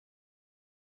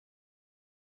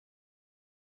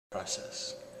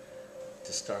process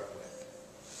to start with.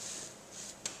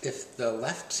 If the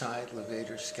left side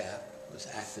LEvator scap was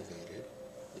activated,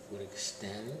 it would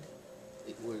extend,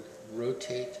 it would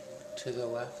rotate to the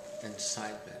left and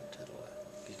side bend to the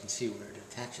left. You can see where it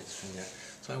attaches from there.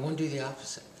 So I want to do the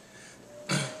opposite.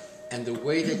 And the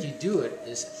way that you do it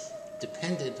is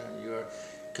dependent on your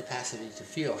capacity to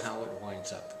feel how it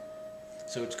winds up.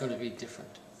 So it's going to be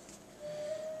different.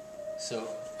 So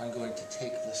I'm going to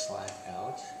take the slack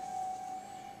out,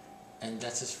 and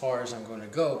that's as far as I'm going to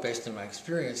go based on my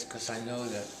experience, because I know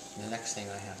that the next thing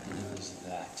I have to do is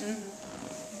that.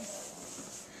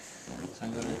 So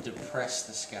I'm going to depress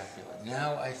the scapula.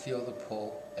 Now I feel the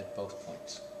pull at both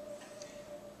points.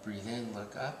 Breathe in,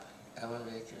 look up,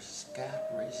 elevate your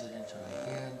scap, raise it into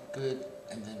my hand, good,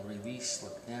 and then release,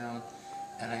 look down,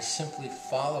 and I simply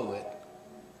follow it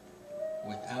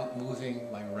without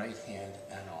moving my right hand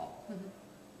at all.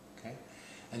 Okay?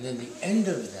 And then the end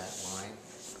of that line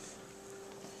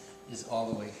is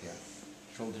all the way here.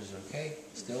 Shoulders okay?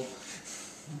 Still?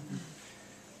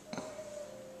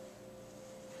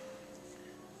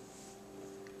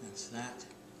 That's that.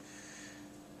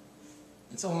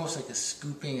 It's almost like a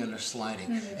scooping and a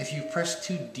sliding. If you press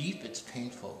too deep, it's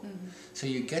painful. So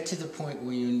you get to the point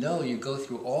where you go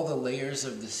through all the layers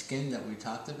of the skin that we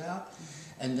talked about,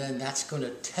 and then that's going to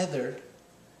tether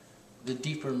the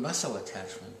deeper muscle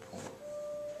attachment point.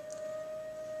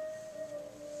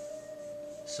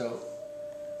 So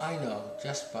I know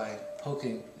just by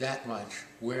poking that much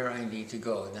where I need to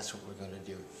go, and that's what we're going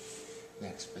to do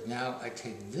next. But now I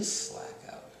take this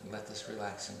slack out and let this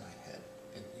relax in my head,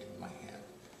 in my hand.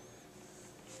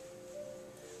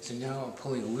 So now I'm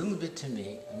pulling a little bit to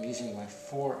me. I'm using my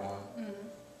forearm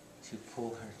to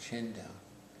pull her chin down.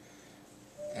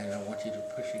 And I want you to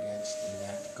push against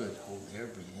that. Good. Hold there.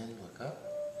 Breathe in. Look up.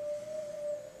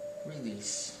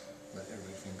 Release. Let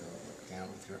everything go. Look down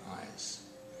with your eyes.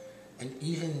 And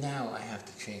even now I have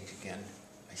to change again.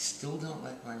 I still don't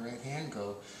let my right hand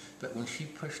go, but when she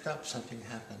pushed up, something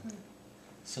happened.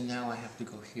 So now I have to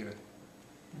go here.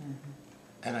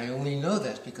 And I only know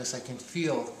that because I can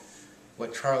feel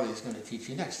what Charlie is going to teach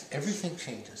you next. Everything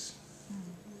changes.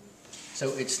 So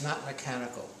it's not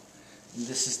mechanical. And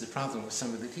this is the problem with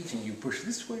some of the teaching. You push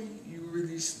this way, you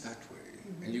release that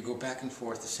way. And you go back and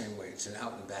forth the same way. It's an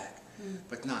out and back.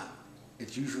 But not.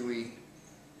 It's usually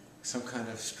some kind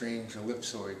of strange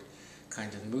ellipsoid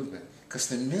kind of movement. Because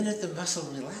the minute the muscle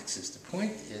relaxes, the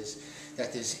point is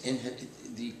that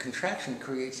the contraction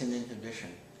creates an inhibition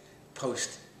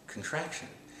post-contraction.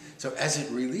 So as it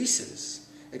releases,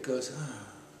 it goes,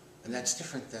 and that's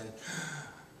different than,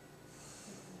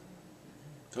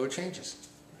 so it changes.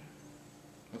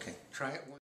 Okay, try it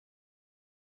one.